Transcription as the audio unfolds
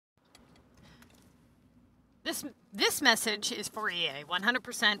This message is for EA,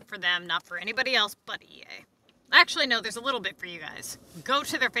 100% for them, not for anybody else but EA. Actually, no, there's a little bit for you guys. Go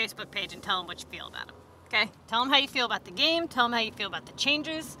to their Facebook page and tell them what you feel about them. Okay? Tell them how you feel about the game. Tell them how you feel about the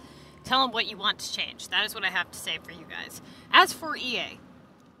changes. Tell them what you want to change. That is what I have to say for you guys. As for EA,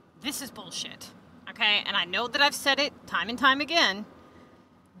 this is bullshit. Okay? And I know that I've said it time and time again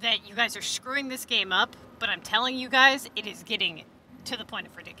that you guys are screwing this game up, but I'm telling you guys, it is getting to the point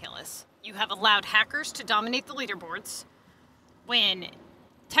of ridiculous. You have allowed hackers to dominate the leaderboards. When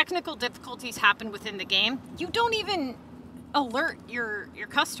technical difficulties happen within the game, you don't even alert your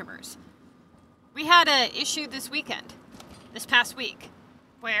customers. We had an issue this past week,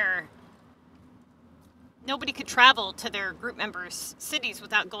 where nobody could travel to their group members' cities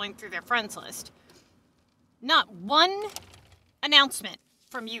without going through their friends list. Not one announcement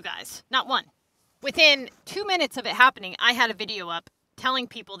from you guys. Not one. Within 2 minutes of it happening, I had a video up telling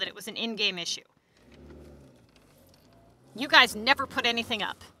people that it was an in-game issue. You guys never put anything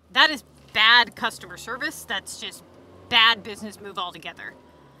up. That is bad customer service. That's just bad business move altogether.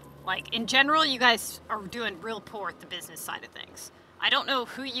 Like, in general, you guys are doing real poor at the business side of things. I don't know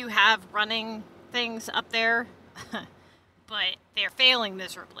who you have running things up there, but they're failing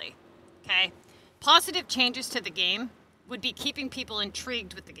miserably, okay? Positive changes to the game would be keeping people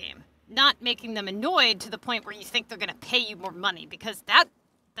intrigued with the game, not making them annoyed to the point where you think they're going to pay you more money, because that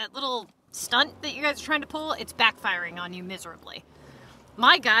little stunt that you guys are trying to pull, it's backfiring on you miserably.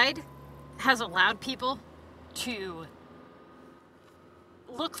 My guide has allowed people to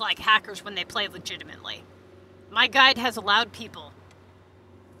look like hackers when they play legitimately. My guide has allowed people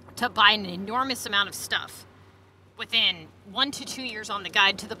to buy an enormous amount of stuff within 1 to 2 years on the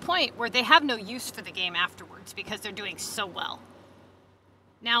guide, to the point where they have no use for the game afterwards because they're doing so well.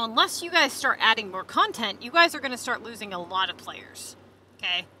 Now, unless you guys start adding more content, you guys are going to start losing a lot of players,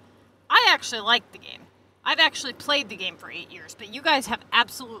 okay? I actually like the game. I've actually played the game for 8 years, but you guys have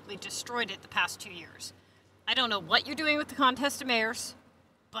absolutely destroyed it the past 2 years. I don't know what you're doing with the Contest of Mayors,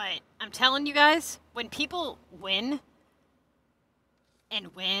 but I'm telling you guys, when people win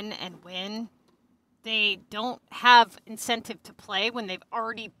and win and win, they don't have incentive to play when they've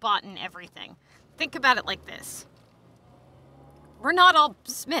already bought in everything. Think about it like this. We're not all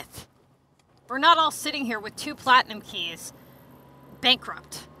Smith. We're not all sitting here with 2 platinum keys,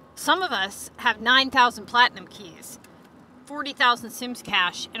 bankrupt. Some of us have 9,000 platinum keys, 40,000 Sims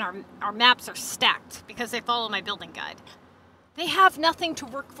cash, and our maps are stacked because they follow my building guide. They have nothing to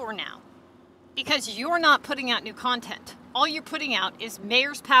work for now because you're not putting out new content. All you're putting out is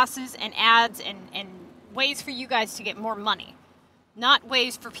mayor's passes and ads and ways for you guys to get more money, not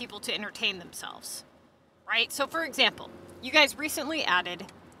ways for people to entertain themselves, right? So for example, you guys recently added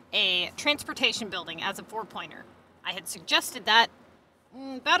a transportation building as a 4-pointer. I had suggested that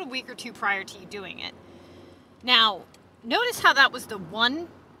about a week or 2 prior to you doing it. Now, notice how that was the one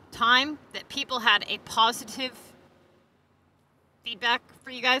time that people had a positive feedback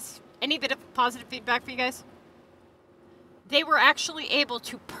for you guys? Any bit of positive feedback for you guys? They were actually able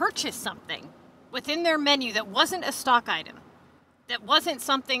to purchase something within their menu that wasn't a stock item, that wasn't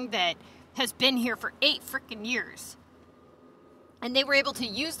something that has been here for 8 freaking years. And they were able to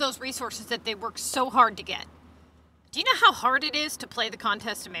use those resources that they worked so hard to get. Do you know how hard it is to play the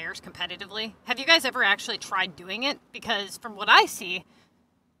Contest of Mayors competitively? Have you guys ever actually tried doing it? Because from what I see,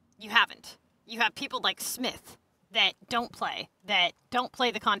 you haven't. You have people like Smith that don't play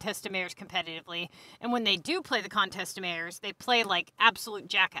the Contest of Mayors competitively, and when they do play the Contest of Mayors, they play like absolute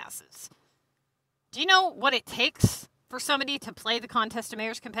jackasses. Do you know what it takes for somebody to play the Contest of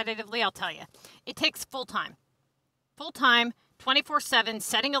Mayors competitively? I'll tell you. It takes full time. Full time, 24/7,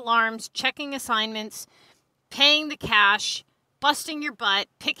 setting alarms, checking assignments, paying the cash, busting your butt,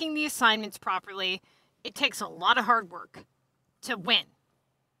 picking the assignments properly. It takes a lot of hard work to win.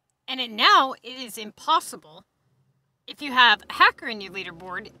 And now it is impossible. If you have a hacker in your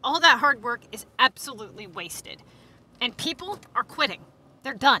leaderboard, all that hard work is absolutely wasted. And people are quitting.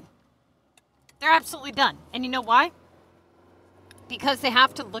 They're done. They're absolutely done. And you know why? Because they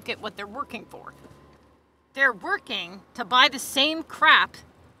have to look at what they're working for. They're working to buy the same crap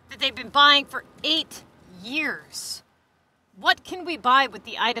that they've been buying for 8 years. What can we buy with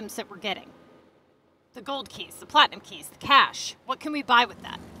the items that we're getting? The gold keys, the platinum keys, the cash. What can we buy with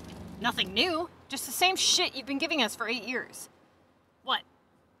that? Nothing new. Just the same shit you've been giving us for 8 years. What?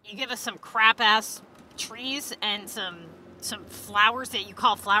 You give us some crap-ass trees and some flowers that you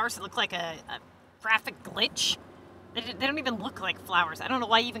call flowers that look like a graphic glitch? They don't even look like flowers. I don't know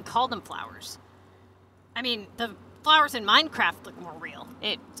why you even call them flowers. I mean, the flowers in Minecraft look more real.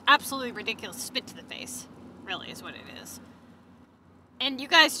 It's absolutely ridiculous. Spit to the face, really, is what it is. And you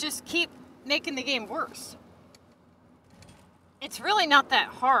guys just keep making the game worse. it's really not that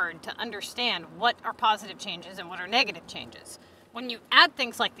hard to understand what are positive changes and what are negative changes. When you add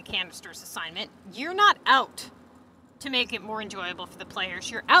things like the canisters assignment, you're not out to make it more enjoyable for the players.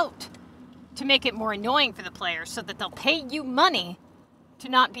 You're out to make it more annoying for the players so that they'll pay you money to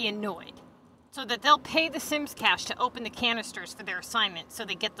not be annoyed. So that they'll pay the Sims cash to open the canisters for their assignment so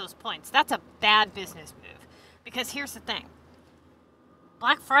they get those points. That's a bad business move. Because here's the thing.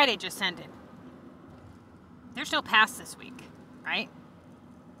 Black Friday just ended. There's no pass this week, right?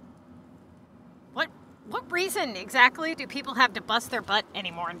 What reason exactly do people have to bust their butt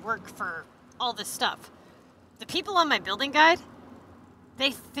anymore and work for all this stuff? The people on my building guide,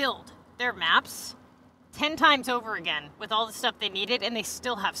 they filled their maps 10 times over again with all the stuff they needed, and they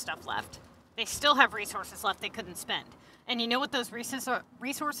still have stuff left. They still have resources left they couldn't spend. And you know what those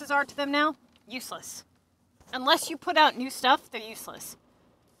resources are to them now? Useless. Unless you put out new stuff, they're useless.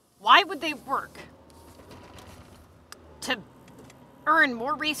 Why would they work to earn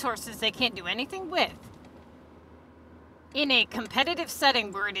more resources they can't do anything with in a competitive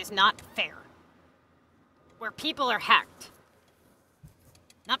setting where it is not fair? Where people are hacked?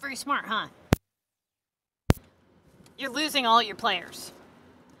 Not very smart, huh? You're losing all your players.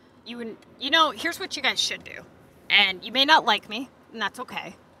 You know, here's what you guys should do. And you may not like me, and that's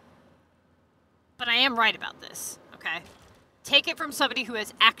okay. But I am right about this, okay? Take it from somebody who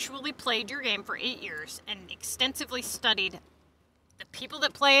has actually played your game for 8 years and extensively studied the people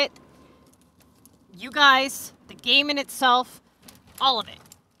that play it, you guys, the game in itself, all of it.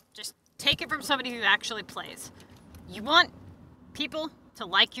 Just take it from somebody who actually plays. You want people to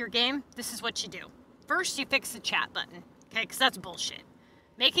like your game? This is what you do. First, you fix the chat button, okay? Because that's bullshit.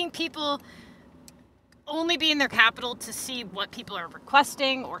 Making people only be in their capital to see what people are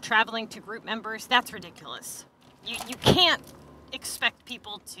requesting or traveling to group members, that's ridiculous. You can't expect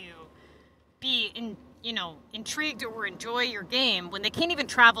people to be intrigued or enjoy your game when they can't even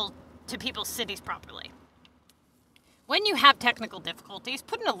travel to people's cities properly. When you have technical difficulties,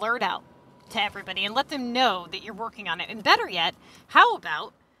 put an alert out to everybody and let them know that you're working on it. And better yet, how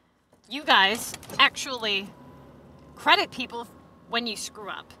about you guys actually credit people when you screw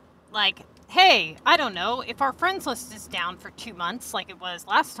up? Like, hey, I don't know, if our friends list is down for 2 months like it was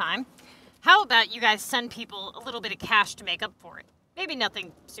last time, how about you guys send people a little bit of cash to make up for it? Maybe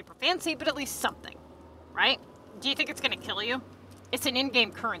nothing super fancy, but at least something, right? Do you think it's going to kill you? It's an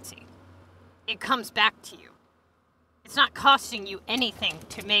in-game currency. It comes back to you. It's not costing you anything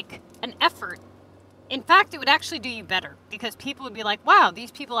to make an effort. In fact, it would actually do you better because people would be like, wow, these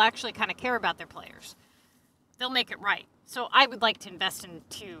people actually kind of care about their players. They'll make it right. So I would like to invest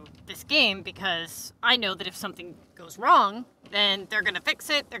into this game because I know that if something goes wrong, then they're going to fix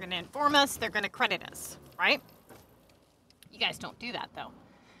it, they're going to inform us, they're going to credit us, right? You guys don't do that, though.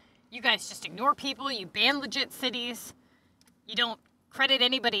 You guys just ignore people, you ban legit cities, you don't credit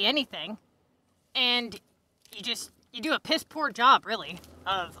anybody anything, and you do a piss-poor job, really,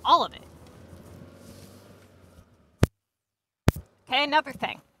 of all of it. Okay, another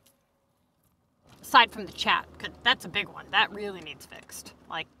thing. Aside from the chat, because that's a big one. That really needs fixed.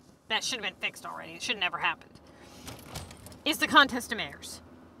 Like, that should have been fixed already. It should have never happened. Is the contest of mayors.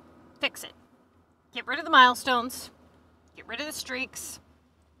 Fix it. Get rid of the milestones. Get rid of the streaks.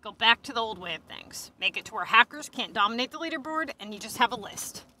 Go back to the old way of things. Make it to where hackers can't dominate the leaderboard, and you just have a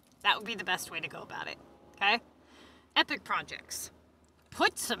list. That would be the best way to go about it. Okay? Epic projects.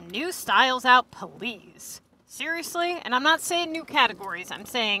 Put some new styles out, please. Seriously? And I'm not saying new categories. I'm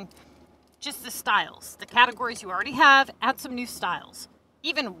saying just the styles. The categories you already have, add some new styles.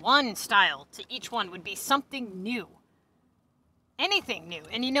 Even one style to each one would be something new. Anything new.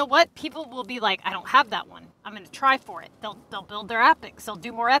 And you know what? People will be like, I don't have that one. I'm going to try for it. They'll build their epics. They'll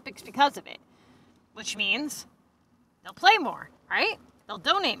do more epics because of it. Which means they'll play more, right? They'll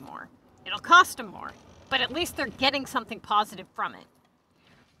donate more. It'll cost them more. But at least they're getting something positive from it.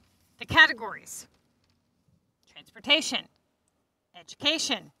 The categories. Transportation.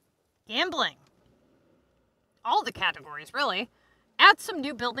 Education. Gambling. All the categories, really. Add some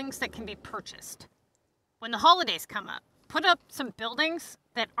new buildings that can be purchased. When the holidays come up, put up some buildings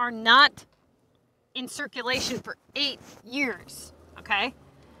that are not in circulation for 8 years, okay?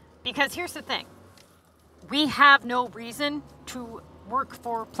 Because here's the thing. We have no reason to work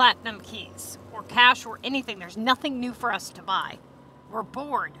for platinum keys or cash or anything. There's nothing new for us to buy. We're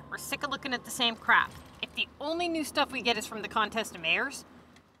bored. We're sick of looking at the same crap. If the only new stuff we get is from the contest of mayors,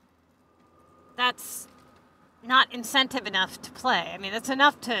 that's not incentive enough to play. I mean, it's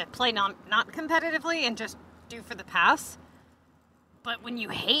enough to play not competitively and just do for the pass. But when you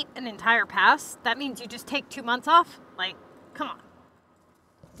hate an entire pass, that means you just take 2 months off? Like, come on.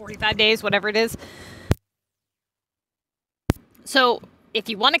 45 days, whatever it is. So if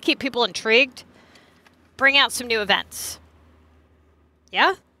you want to keep people intrigued, bring out some new events.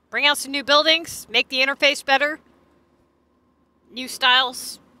 Yeah? Bring out some new buildings, make the interface better, new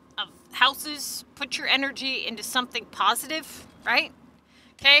styles of houses, put your energy into something positive, right?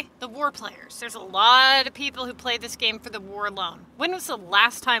 Okay, the war players. There's a lot of people who play this game for the war alone. When was the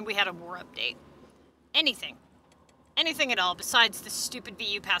last time we had a war update? Anything. Anything at all besides the stupid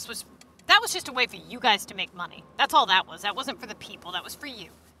VU pass that was just a way for you guys to make money. That's all that was. That wasn't for the people. That was for you.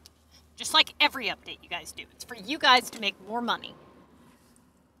 Just like every update you guys do. It's for you guys to make more money.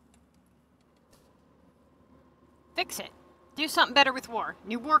 Fix it. Do something better with war.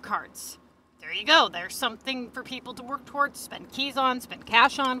 New war cards. There you go. There's something for people to work towards, spend keys on, spend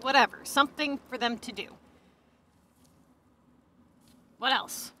cash on, whatever. Something for them to do. What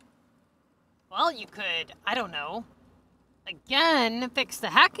else? Well, you could, I don't know, again, fix the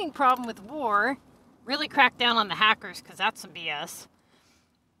hacking problem with war. Really crack down on the hackers, because that's some BS.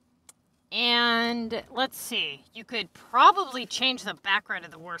 And let's see. You could probably change the background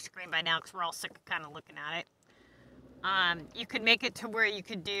of the war screen by now, because we're all sick of kind of looking at it. You could make it to where you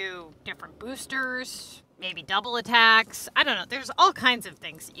could do different boosters, maybe double attacks. I don't know. There's all kinds of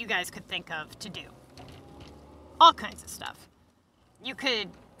things that you guys could think of to do. All kinds of stuff. You could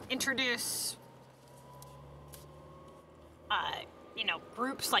introduce,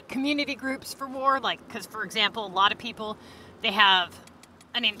 groups like community groups for war. Like, because, for example, a lot of people, they have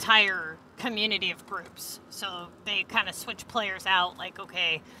an entire community of groups. So they kind of switch players out. Like,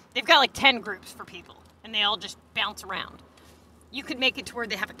 okay, they've got like 10 groups for people. And they all just bounce around. You could make it to where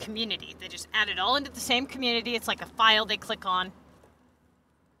they have a community. They just add it all into the same community. It's like a file they click on.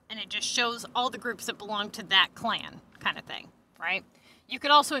 And it just shows all the groups that belong to that clan kind of thing, right? You could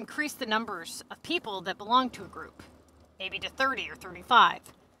also increase the numbers of people that belong to a group. Maybe to 30 or 35.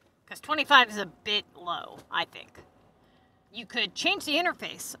 Because 25 is a bit low, I think. You could change the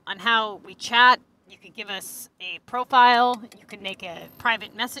interface on how we chat. You could give us a profile. You could make a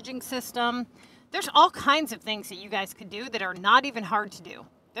private messaging system. There's all kinds of things that you guys could do that are not even hard to do.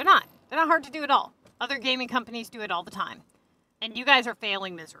 They're not. They're not hard to do at all. Other gaming companies do it all the time. And you guys are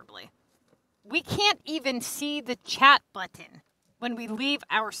failing miserably. We can't even see the chat button when we leave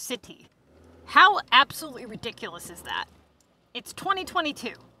our city. How absolutely ridiculous is that? It's 2022.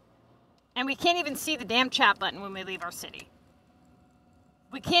 And we can't even see the damn chat button when we leave our city.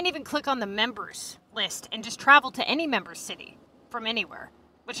 We can't even click on the members list and just travel to any member's city from anywhere.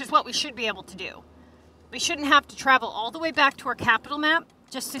 Which is what we should be able to do. We shouldn't have to travel all the way back to our capital map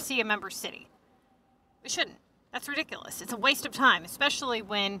just to see a member city. We shouldn't. That's ridiculous. It's a waste of time, especially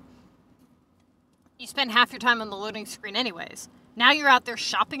when you spend half your time on the loading screen anyways. Now you're out there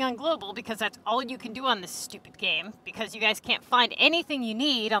shopping on global because that's all you can do on this stupid game because you guys can't find anything you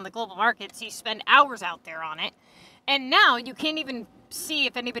need on the global market, so you spend hours out there on it. And now you can't even see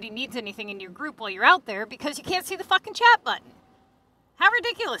if anybody needs anything in your group while you're out there because you can't see the fucking chat button. How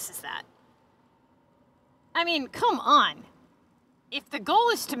ridiculous is that? I mean, come on. If the goal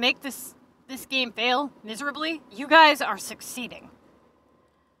is to make this game fail miserably, you guys are succeeding.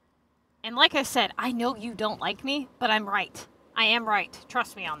 And like I said, I know you don't like me, but I'm right. I am right.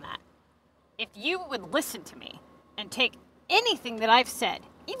 Trust me on that. If you would listen to me and take anything that I've said,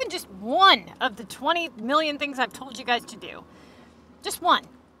 even just one of the 20 million things I've told you guys to do, just one,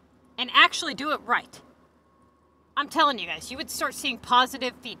 and actually do it right, I'm telling you guys, you would start seeing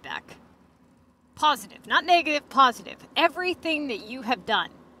positive feedback. Positive, not negative, positive. Everything that you have done,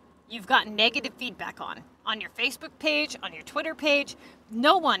 you've gotten negative feedback on your Facebook page, on your Twitter page.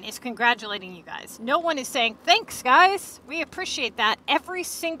 No one is congratulating you guys. No one is saying, thanks, guys. We appreciate that. Every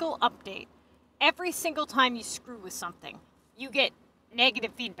single update, every single time you screw with something, you get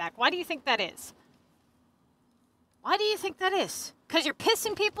negative feedback. Why do you think that is? Why do you think that is? Because you're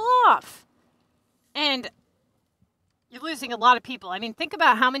pissing people off. And you're losing a lot of people. I mean, think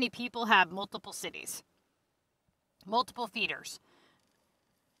about how many people have multiple cities, multiple feeders.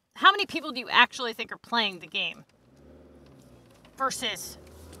 How many people do you actually think are playing the game versus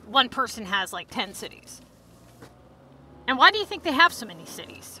one person has like 10 cities? And why do you think they have so many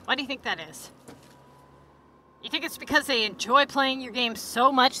cities? Why do you think that is? You think it's because they enjoy playing your game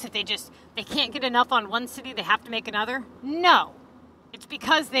so much that they can't get enough on one city, they have to make another? No. It's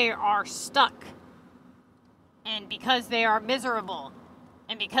because they are stuck. And because they are miserable,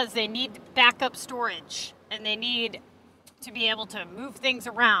 and because they need backup storage, and they need to be able to move things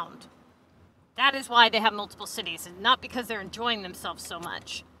around. That is why they have multiple cities, and not because they're enjoying themselves so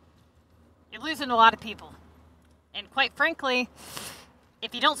much. You're losing a lot of people. And quite frankly,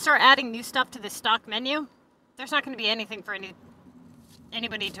 if you don't start adding new stuff to the stock menu, there's not going to be anything for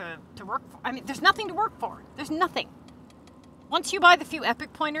anybody to work for. I mean, there's nothing to work for. There's nothing. Once you buy the few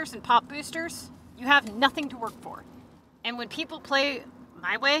epic pointers and pop boosters, you have nothing to work for. And when people play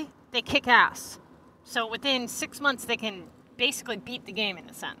my way, they kick ass. So within 6 months, they can basically beat the game in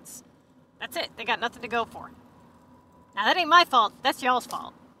a sense. That's it. They got nothing to go for. Now, that ain't my fault. That's y'all's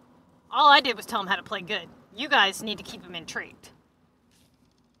fault. All I did was tell them how to play good. You guys need to keep them intrigued.